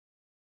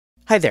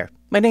Hi there,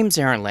 my name's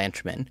Aaron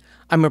Lanterman.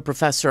 I'm a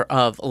professor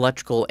of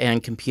electrical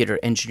and computer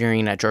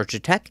engineering at Georgia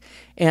Tech,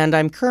 and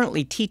I'm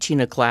currently teaching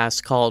a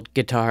class called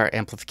Guitar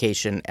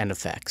Amplification and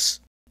Effects.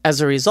 As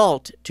a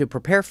result, to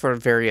prepare for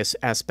various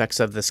aspects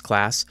of this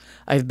class,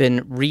 I've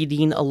been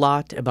reading a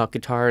lot about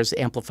guitars,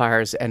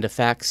 amplifiers, and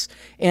effects,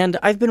 and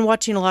I've been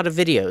watching a lot of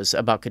videos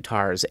about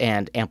guitars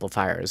and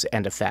amplifiers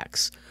and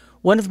effects.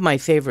 One of my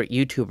favorite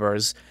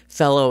YouTubers,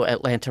 fellow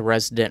Atlanta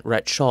resident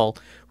Rhett Shull,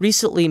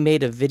 recently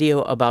made a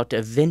video about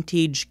a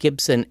vintage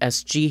Gibson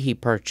SG he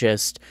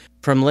purchased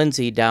from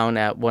Lindsay down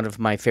at one of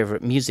my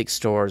favorite music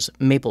stores,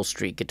 Maple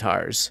Street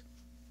Guitars.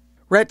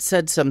 Rhett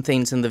said some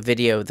things in the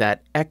video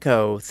that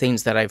echo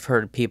things that I've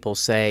heard people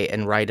say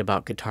and write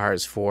about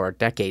guitars for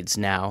decades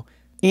now,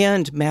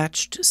 and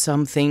matched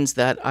some things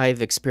that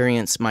I've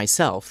experienced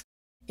myself.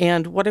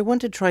 And what I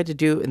want to try to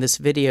do in this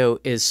video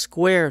is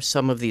square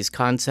some of these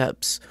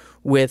concepts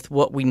with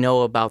what we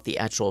know about the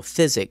actual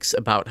physics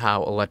about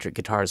how electric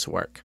guitars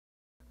work.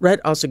 Rhett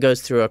also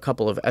goes through a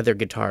couple of other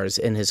guitars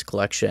in his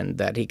collection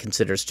that he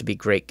considers to be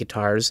great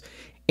guitars,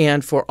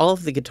 and for all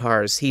of the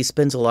guitars, he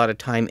spends a lot of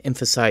time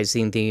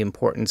emphasizing the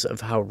importance of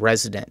how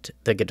resonant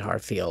the guitar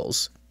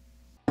feels.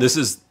 This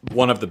is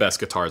one of the best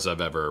guitars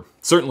I've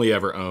certainly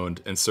ever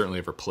owned and certainly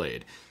ever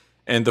played.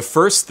 And the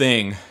first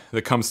thing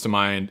that comes to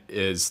mind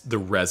is the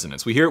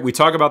resonance. We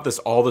talk about this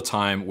all the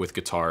time with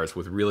guitars,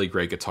 with really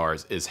great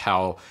guitars, is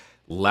how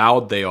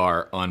loud they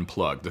are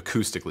unplugged,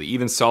 acoustically,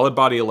 even solid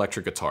body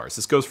electric guitars.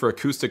 This goes for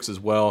acoustics as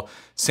well.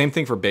 Same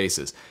thing for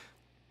basses.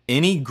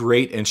 Any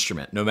great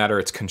instrument, no matter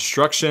its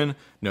construction,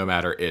 no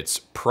matter its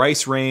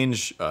price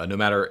range, no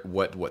matter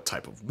what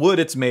type of wood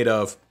it's made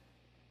of,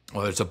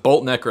 whether it's a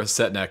bolt neck or a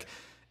set neck,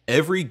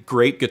 every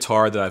great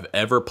guitar that I've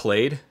ever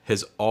played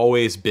has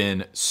always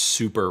been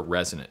super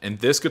resonant. And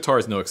this guitar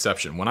is no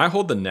exception. When I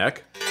hold the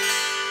neck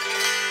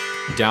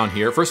down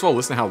here, first of all,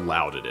 listen to how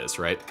loud it is,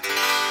 right?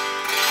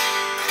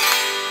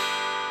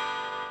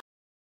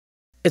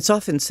 It's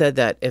often said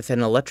that if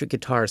an electric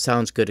guitar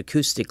sounds good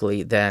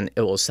acoustically, then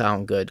it will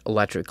sound good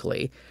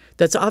electrically.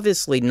 That's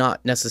obviously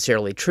not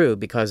necessarily true,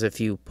 because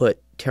if you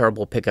put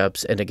terrible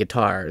pickups in a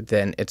guitar,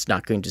 then it's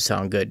not going to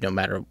sound good no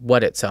matter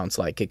what it sounds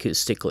like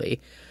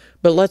acoustically.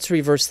 But let's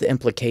reverse the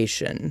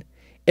implication.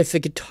 If a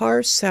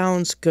guitar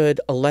sounds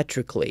good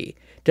electrically,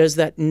 does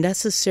that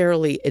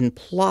necessarily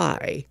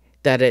imply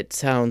that it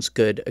sounds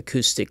good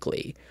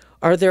acoustically?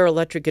 Are there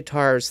electric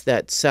guitars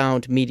that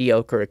sound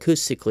mediocre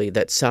acoustically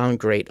that sound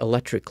great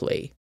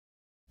electrically?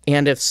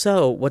 And if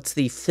so, what's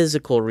the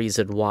physical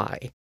reason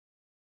why?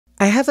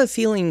 I have a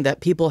feeling that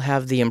people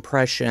have the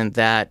impression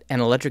that an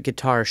electric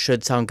guitar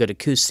should sound good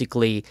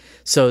acoustically,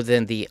 so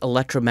then the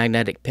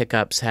electromagnetic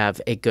pickups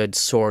have a good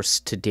source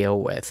to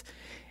deal with.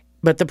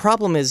 But the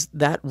problem is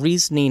that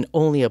reasoning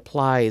only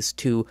applies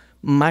to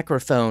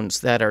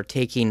microphones that are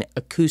taking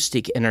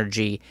acoustic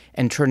energy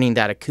and turning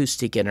that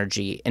acoustic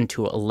energy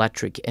into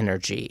electric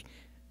energy.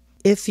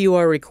 If you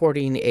are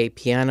recording a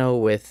piano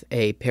with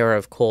a pair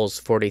of Coles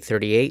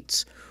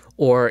 4038s,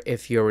 or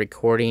if you're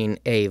recording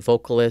a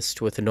vocalist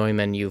with a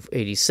Neumann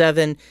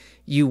U87,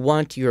 you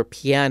want your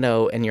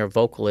piano and your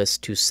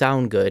vocalist to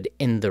sound good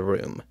in the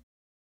room.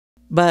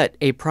 But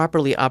a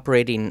properly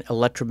operating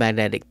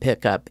electromagnetic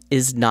pickup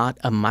is not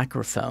a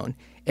microphone.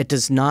 It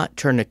does not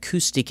turn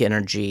acoustic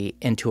energy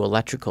into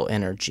electrical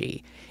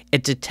energy.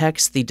 It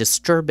detects the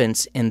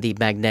disturbance in the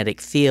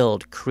magnetic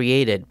field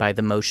created by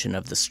the motion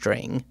of the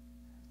string.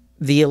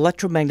 The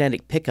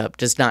electromagnetic pickup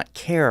does not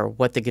care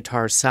what the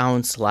guitar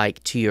sounds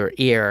like to your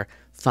ear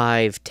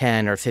 5,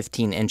 10, or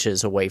 15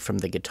 inches away from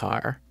the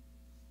guitar.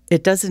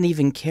 It doesn't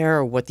even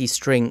care what the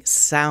string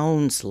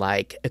sounds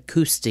like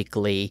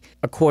acoustically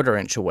a quarter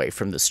inch away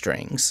from the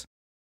strings.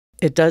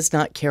 It does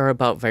not care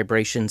about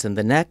vibrations in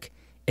the neck.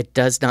 It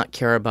does not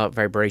care about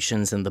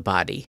vibrations in the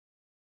body.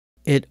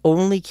 It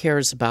only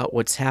cares about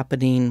what's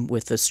happening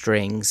with the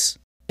strings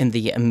in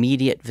the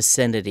immediate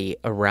vicinity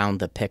around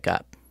the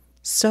pickup.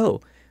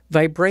 So,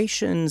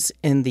 vibrations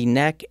in the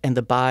neck and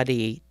the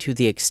body, to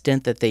the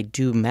extent that they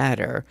do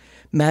matter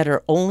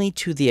only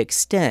to the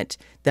extent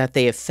that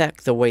they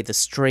affect the way the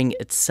string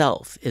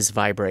itself is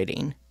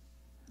vibrating.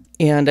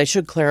 And I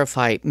should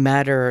clarify,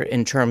 matter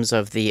in terms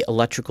of the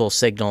electrical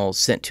signal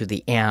sent to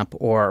the amp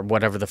or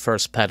whatever the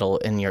first pedal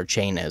in your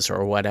chain is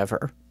or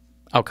whatever.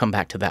 I'll come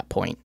back to that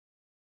point.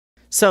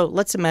 So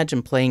let's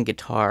imagine playing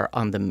guitar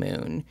on the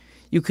moon.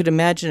 You could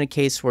imagine a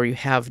case where you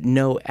have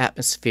no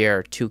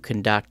atmosphere to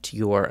conduct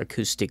your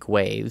acoustic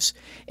waves.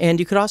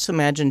 And you could also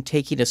imagine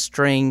taking a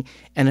string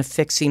and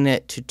affixing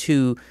it to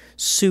two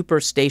super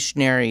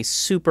stationary,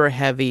 super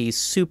heavy,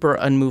 super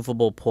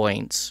unmovable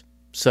points.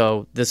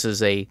 So this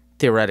is a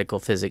theoretical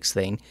physics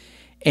thing.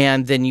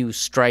 And then you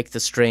strike the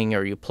string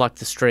or you pluck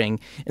the string.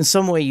 In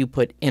some way you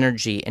put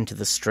energy into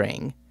the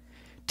string.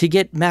 To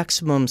get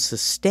maximum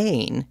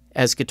sustain,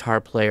 as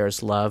guitar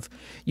players love,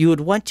 you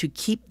would want to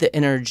keep the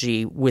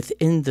energy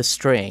within the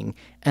string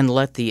and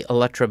let the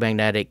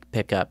electromagnetic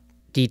pickup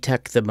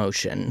detect the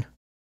motion.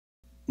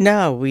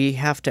 No, we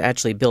have to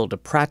actually build a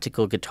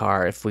practical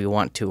guitar if we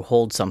want to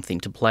hold something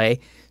to play.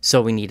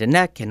 So we need a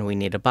neck and we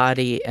need a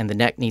body, and the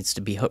neck needs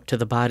to be hooked to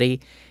the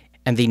body,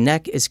 and the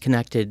neck is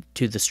connected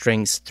to the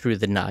strings through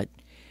the nut,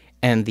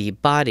 and the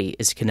body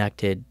is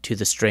connected to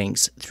the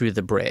strings through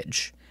the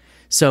bridge.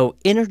 So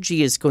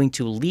energy is going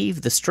to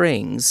leave the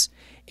strings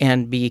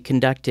and be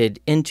conducted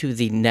into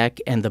the neck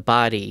and the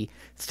body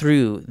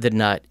through the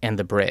nut and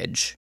the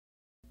bridge.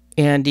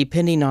 And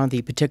depending on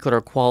the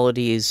particular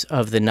qualities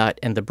of the nut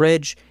and the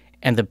bridge,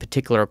 and the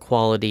particular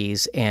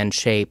qualities and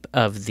shape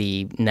of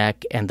the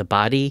neck and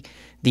the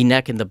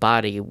neck and the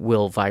body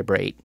will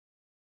vibrate.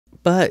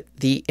 But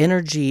the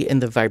energy in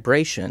the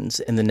vibrations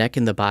in the neck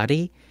and the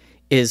body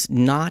is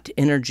not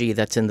energy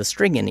that's in the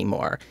string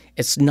anymore.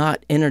 It's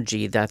not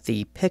energy that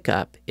the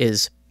pickup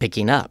is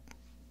picking up.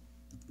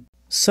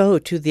 So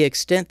to the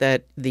extent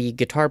that the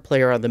guitar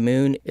player on the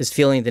moon is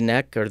feeling the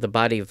neck or the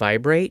body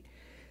vibrate,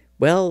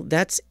 well,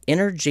 that's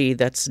energy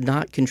that's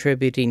not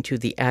contributing to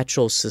the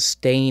actual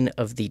sustain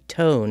of the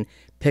tone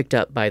picked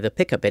up by the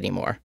pickup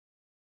anymore.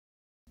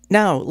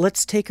 Now,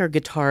 let's take our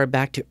guitar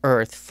back to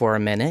Earth for a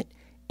minute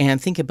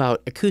and think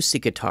about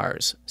acoustic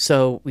guitars,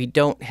 so we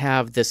don't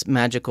have this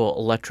magical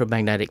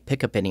electromagnetic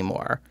pickup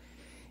anymore.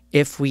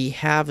 If we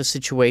have a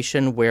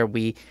situation where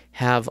we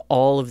have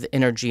all of the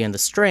energy in the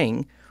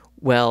string,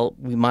 well,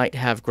 we might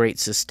have great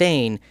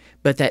sustain,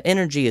 but that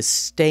energy is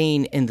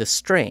staying in the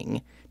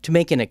string. To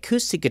make an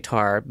acoustic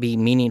guitar be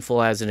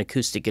meaningful as an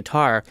acoustic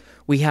guitar,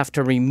 we have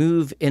to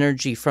remove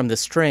energy from the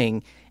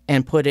string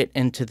and put it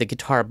into the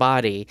guitar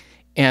body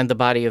and the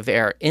body of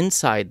air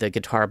inside the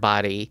guitar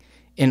body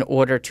in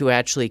order to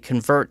actually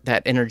convert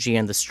that energy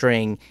in the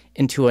string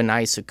into a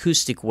nice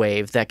acoustic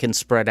wave that can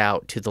spread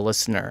out to the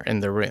listener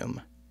in the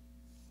room.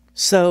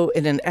 So,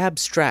 in an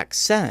abstract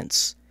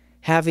sense,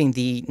 having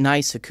the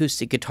nice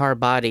acoustic guitar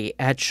body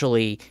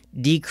actually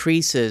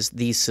decreases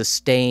the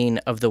sustain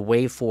of the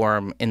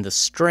waveform in the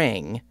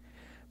string,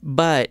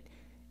 but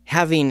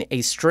having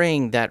a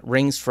string that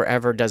rings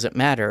forever doesn't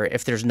matter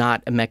if there's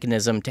not a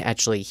mechanism to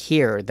actually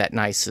hear that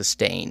nice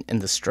sustain in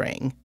the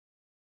string.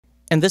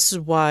 And this is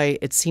why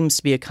it seems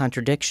to be a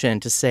contradiction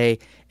to say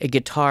a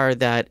guitar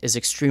that is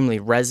extremely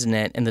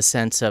resonant in the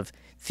sense of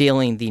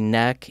feeling the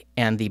neck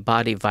and the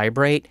body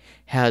vibrate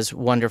has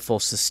wonderful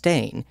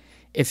sustain.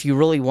 If you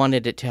really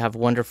wanted it to have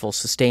wonderful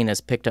sustain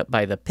as picked up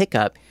by the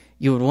pickup,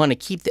 you would want to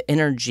keep the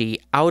energy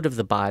out of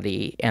the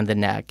body and the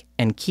neck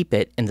and keep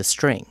it in the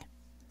string.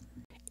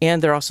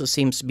 And there also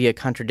seems to be a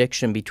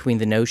contradiction between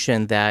the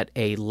notion that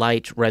a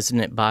light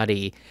resonant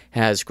body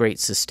has great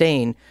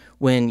sustain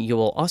when you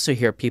will also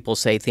hear people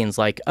say things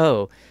like,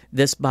 oh,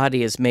 this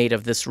body is made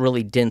of this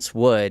really dense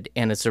wood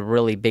and it's a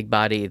really big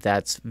body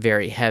that's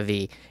very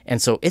heavy,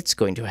 and so it's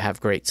going to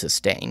have great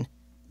sustain.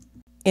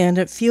 And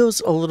it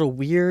feels a little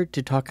weird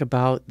to talk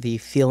about the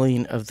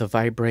feeling of the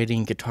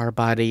vibrating guitar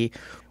body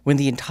when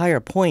the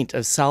entire point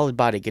of solid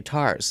body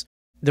guitars,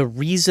 the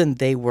reason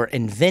they were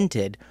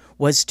invented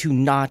was to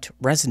not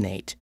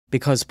resonate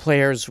because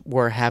players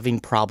were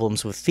having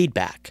problems with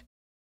feedback.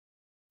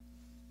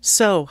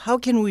 So how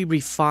can we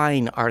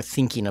refine our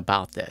thinking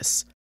about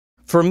this?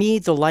 For me,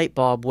 the light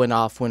bulb went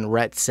off when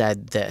Rhett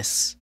said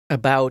this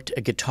about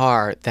a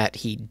guitar that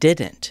he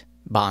didn't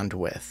bond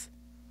with.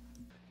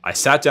 I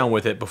sat down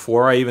with it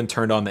before I even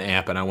turned on the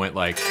amp and I went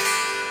like,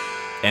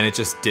 and it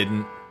just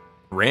didn't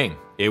ring.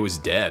 It was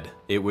dead.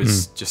 It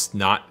was just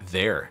not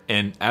there.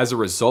 And as a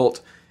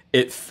result,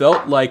 it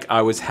felt like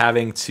I was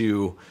having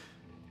to,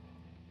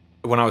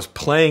 when I was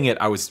playing it,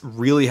 I was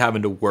really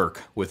having to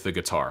work with the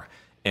guitar.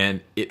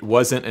 And it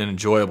wasn't an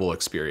enjoyable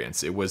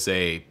experience. It was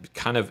a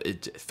kind of,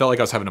 it felt like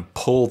I was having to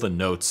pull the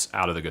notes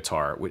out of the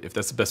guitar, if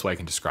that's the best way I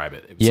can describe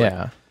it. It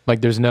was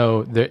like there's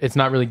no, it's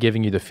not really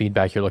giving you the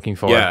feedback you're looking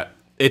for. Yeah.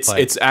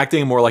 It's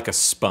acting more like a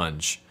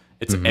sponge.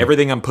 It's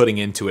everything I'm putting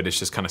into it is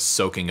just kind of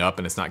soaking up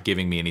and it's not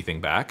giving me anything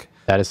back.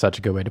 That is such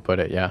a good way to put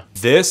it, yeah.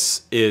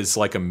 This is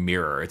like a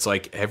mirror. It's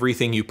like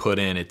everything you put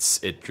in, it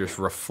just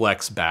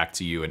reflects back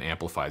to you and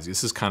amplifies.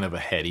 This is kind of a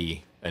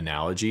heady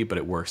analogy, but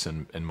it works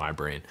in my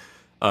brain.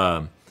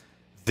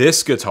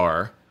 This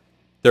guitar,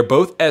 they're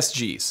both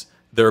SGs.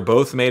 They're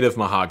both made of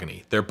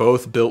mahogany. They're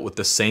both built with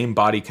the same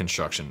body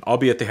construction,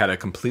 albeit they had a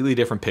completely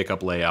different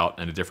pickup layout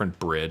and a different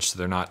bridge, so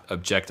they're not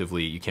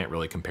objectively, you can't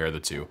really compare the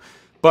two.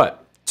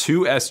 But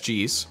two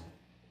SGs,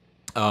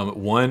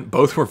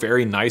 both were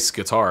very nice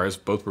guitars,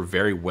 both were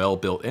very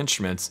well-built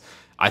instruments.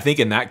 I think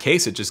in that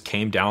case, it just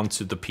came down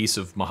to the piece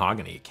of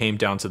mahogany. It came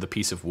down to the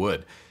piece of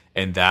wood.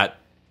 And that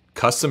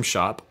custom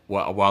shop,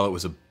 while it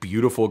was a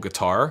beautiful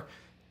guitar,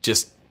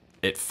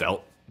 it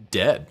felt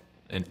dead.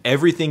 And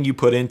everything you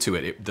put into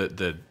it,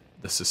 the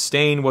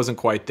sustain wasn't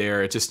quite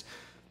there.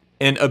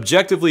 And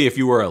objectively, if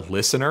you were a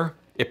listener,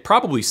 it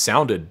probably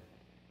sounded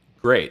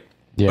great.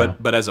 Yeah.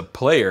 But as a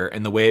player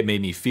and the way it made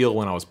me feel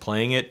when I was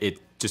playing it, it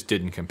just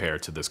didn't compare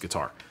to this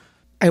guitar.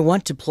 I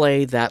want to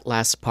play that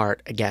last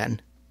part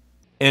again.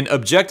 And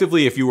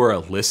objectively, if you were a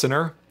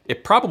listener,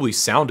 it probably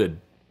sounded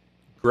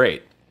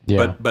great.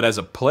 Yeah. But as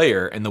a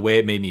player and the way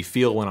it made me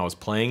feel when I was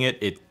playing it,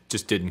 it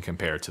just didn't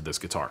compare to this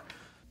guitar.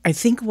 I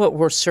think what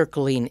we're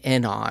circling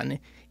in on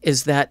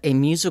is that a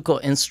musical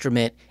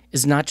instrument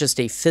is not just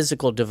a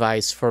physical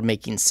device for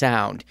making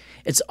sound,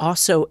 it's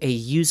also a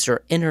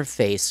user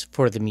interface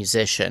for the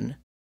musician.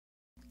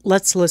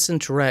 Let's listen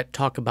to Rhett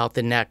talk about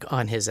the neck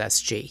on his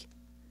SG.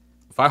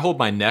 If I hold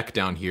my neck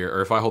down here,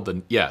 or if I hold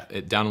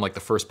it down in like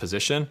the first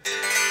position,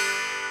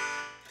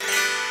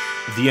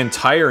 the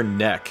entire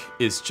neck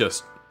is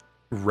just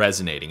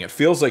resonating. It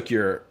feels like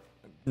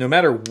no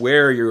matter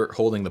where you're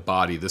holding the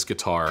body, this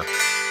guitar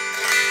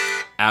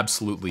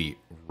absolutely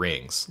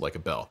rings like a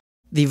bell.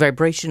 The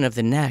vibration of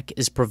the neck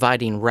is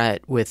providing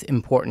Rhett with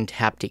important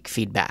haptic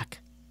feedback.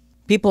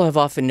 People have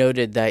often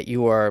noted that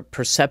your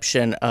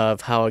perception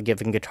of how a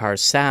given guitar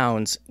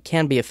sounds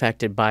can be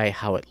affected by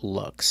how it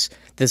looks.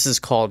 This is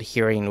called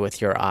hearing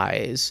with your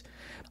eyes.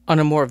 On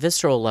a more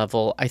visceral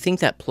level, I think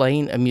that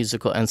playing a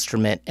musical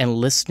instrument and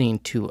listening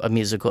to a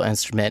musical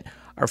instrument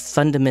are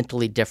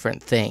fundamentally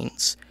different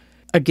things.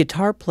 A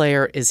guitar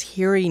player is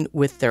hearing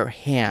with their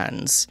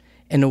hands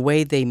in a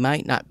way they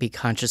might not be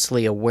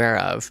consciously aware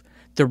of.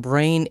 Their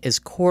brain is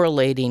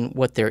correlating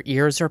what their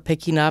ears are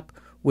picking up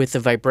with the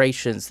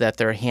vibrations that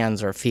their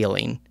hands are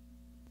feeling.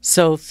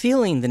 So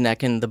feeling the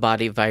neck and the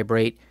body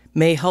vibrate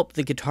may help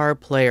the guitar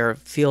player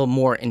feel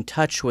more in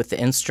touch with the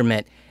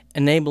instrument,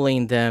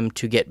 enabling them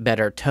to get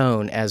better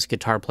tone, as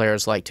guitar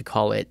players like to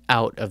call it,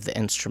 out of the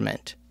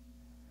instrument.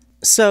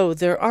 So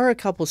there are a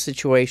couple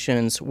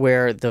situations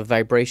where the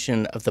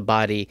vibration of the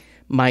body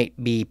might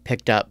be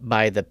picked up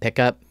by the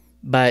pickup,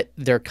 but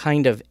they're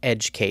kind of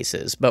edge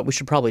cases, but we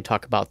should probably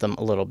talk about them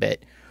a little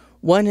bit.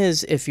 One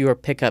is if your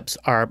pickups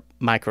are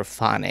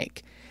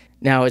microphonic.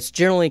 Now, it's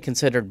generally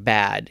considered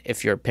bad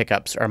if your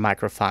pickups are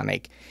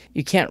microphonic.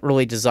 You can't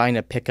really design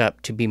a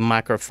pickup to be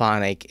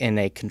microphonic in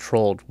a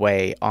controlled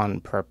way on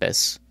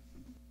purpose.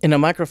 In a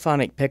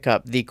microphonic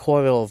pickup, the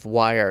coil of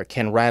wire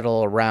can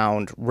rattle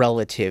around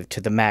relative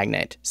to the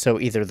magnet. So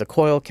either the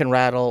coil can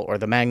rattle, or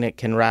the magnet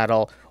can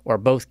rattle, or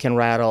both can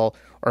rattle,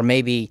 or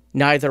maybe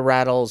neither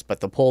rattles, but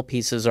the pole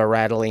pieces are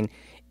rattling.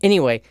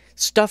 Anyway,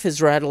 stuff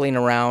is rattling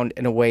around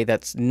in a way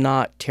that's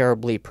not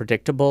terribly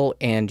predictable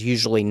and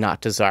usually not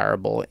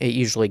desirable. It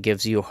usually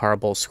gives you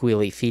horrible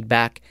squealy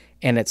feedback,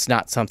 and it's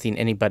not something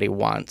anybody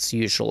wants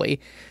usually.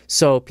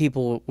 So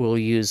people will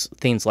use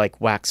things like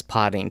wax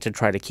potting to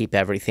try to keep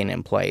everything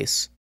in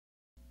place.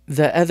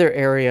 The other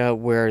area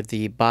where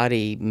the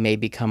body may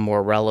become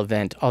more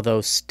relevant, although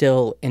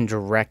still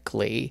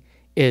indirectly,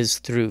 is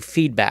through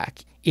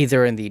feedback,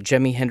 either in the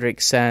Jimi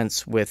Hendrix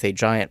sense with a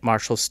giant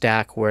Marshall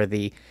stack where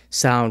the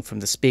sound from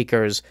the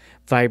speakers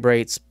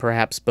vibrates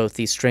perhaps both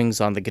the strings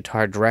on the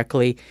guitar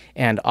directly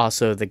and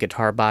also the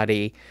guitar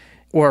body,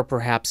 or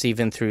perhaps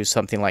even through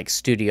something like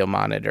studio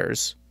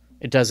monitors.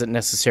 It doesn't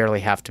necessarily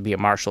have to be a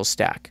Marshall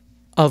stack,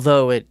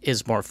 although it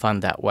is more fun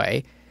that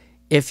way.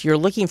 If you're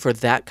looking for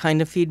that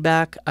kind of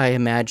feedback, I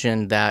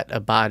imagine that a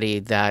body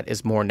that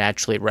is more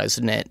naturally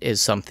resonant is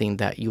something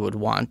that you would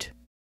want.